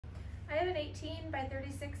I have an 18 by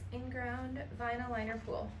 36 in-ground vinyl liner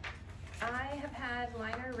pool. I have had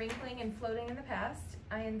liner wrinkling and floating in the past.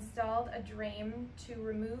 I installed a drain to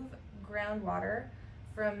remove groundwater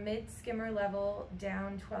from mid-skimmer level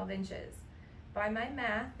down 12 inches. By my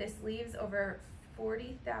math, this leaves over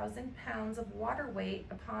 40,000 pounds of water weight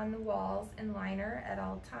upon the walls and liner at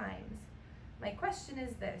all times. My question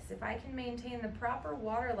is this: if I can maintain the proper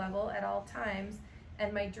water level at all times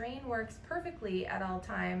and my drain works perfectly at all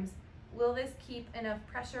times, will this keep enough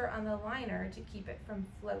pressure on the liner to keep it from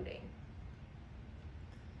floating?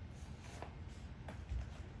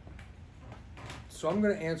 So I'm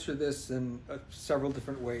going to answer this in several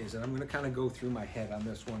different ways, and I'm going to kind of go through my head on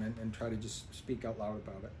this one and try to just speak out loud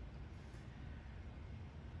about it.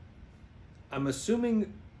 I'm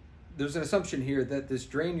assuming there's an assumption here that this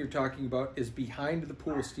drain you're talking about is behind the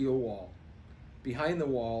pool steel wall, behind the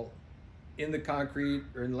wall, in the concrete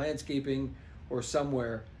or in landscaping or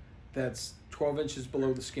somewhere that's 12 inches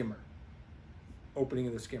below the skimmer, opening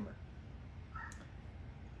of the skimmer.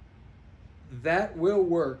 That will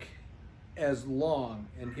work as long,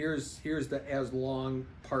 and here's the as long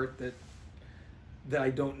part that I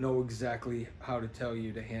don't know exactly how to tell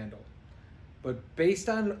you to handle. But based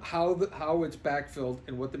on how it's backfilled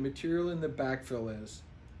and what the material in the backfill is,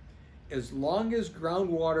 as long as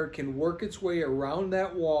groundwater can work its way around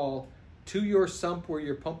that wall to your sump where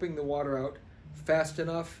you're pumping the water out fast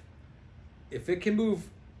enough, if it can move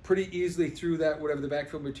pretty easily through that, whatever the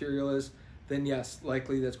backfill material is, then yes,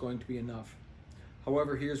 likely that's going to be enough.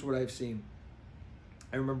 However, here's what I've seen.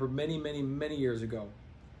 I remember many, many, many years ago,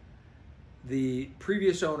 the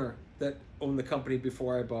previous owner that owned the company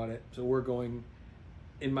before I bought it, so we're going,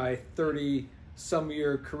 in my 30-some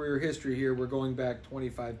year career history here, we're going back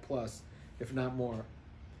 25 plus, if not more.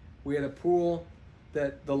 We had a pool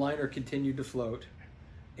that the liner continued to float,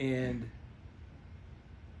 and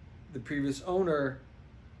the previous owner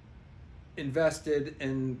invested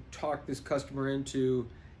and talked this customer into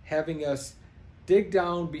having us dig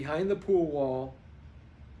down behind the pool wall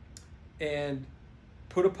and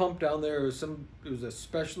put a pump down there. It was a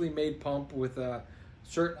specially made pump with a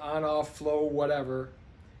certain on-off flow, whatever.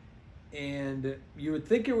 And you would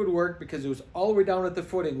think it would work because it was all the way down at the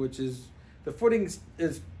footing, which is, the footing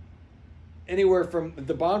is anywhere from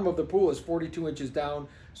the bottom of the pool is 42 inches down.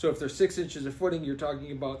 So if there's 6 inches of footing, you're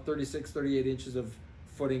talking about 36, 38 inches of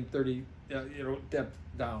footing, depth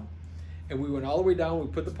down. And we went all the way down. We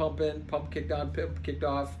put the pump in, pump kicked on, pump kicked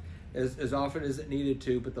off as often as it needed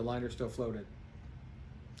to, but the liner still floated.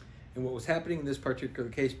 And what was happening in this particular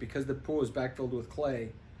case, because the pool was backfilled with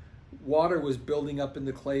clay, water was building up in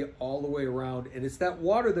the clay all the way around. And it's that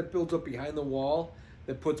water that builds up behind the wall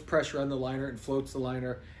that puts pressure on the liner and floats the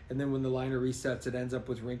liner. And then when the liner resets, it ends up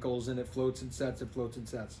with wrinkles and it floats and sets, it floats and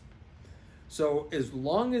sets. So as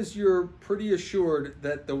long as you're pretty assured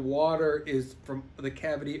that the water is from the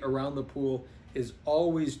cavity around the pool is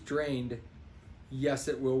always drained, yes,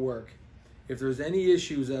 it will work. If there's any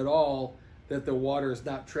issues at all that the water is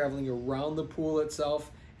not traveling around the pool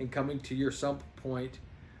itself and coming to your sump point,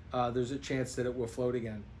 there's a chance that it will float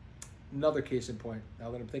again. Another case in point,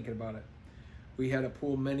 now that I'm thinking about it. We had a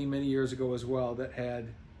pool many, many years ago as well that had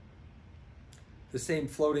the same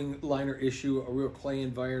floating liner issue, a real clay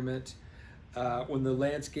environment. When the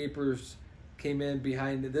landscapers came in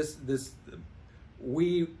behind this,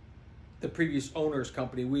 the previous owner's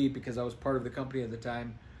company, because I was part of the company at the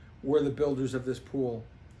time, were the builders of this pool.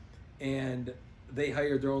 And they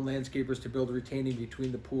hired their own landscapers to build a retaining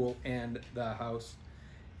between the pool and the house.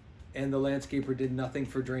 And the landscaper did nothing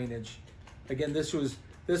for drainage. Again, this was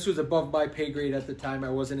above my pay grade at the time. I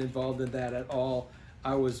wasn't involved in that at all.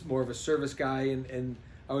 I was more of a service guy, and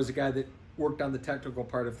I was a guy that worked on the technical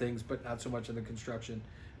part of things, but not so much on the construction.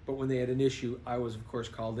 But when they had an issue, I was of course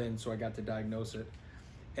called in, so I got to diagnose it.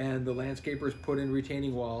 And the landscapers put in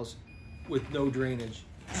retaining walls with no drainage.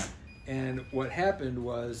 And what happened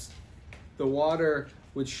was the water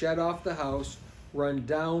would shed off the house, run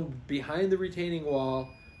down behind the retaining wall,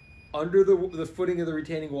 under the footing of the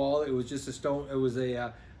retaining wall. It was just a stone, it was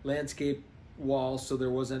a landscape wall, so there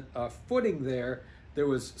wasn't a footing there. There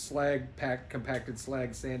was slag, compacted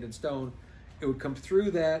slag, sand, and stone. It would come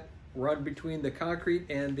through that, run between the concrete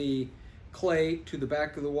and the clay to the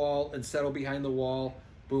back of the wall and settle behind the wall.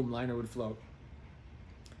 Boom, liner would float.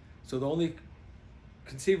 So the only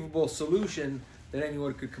conceivable solution that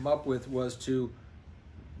anyone could come up with was to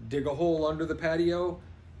dig a hole under the patio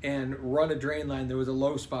and run a drain line. There was a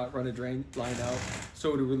low spot, run a drain line out so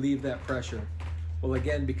it would relieve that pressure. Well,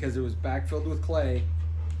 again, because it was backfilled with clay,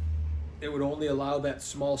 it would only allow that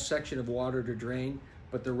small section of water to drain,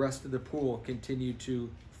 but the rest of the pool continued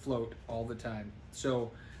to float all the time.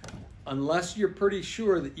 So unless you're pretty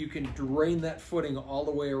sure that you can drain that footing all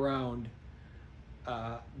the way around,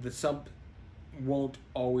 the sump won't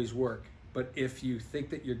always work. But if you think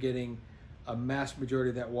that you're getting a mass majority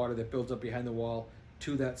of that water that builds up behind the wall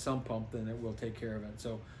to that sump pump, then it will take care of it.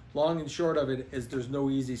 So long and short of it is there's no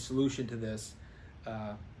easy solution to this,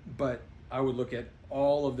 but I would look at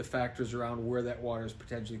all of the factors around where that water is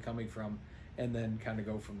potentially coming from and then kind of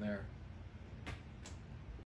go from there.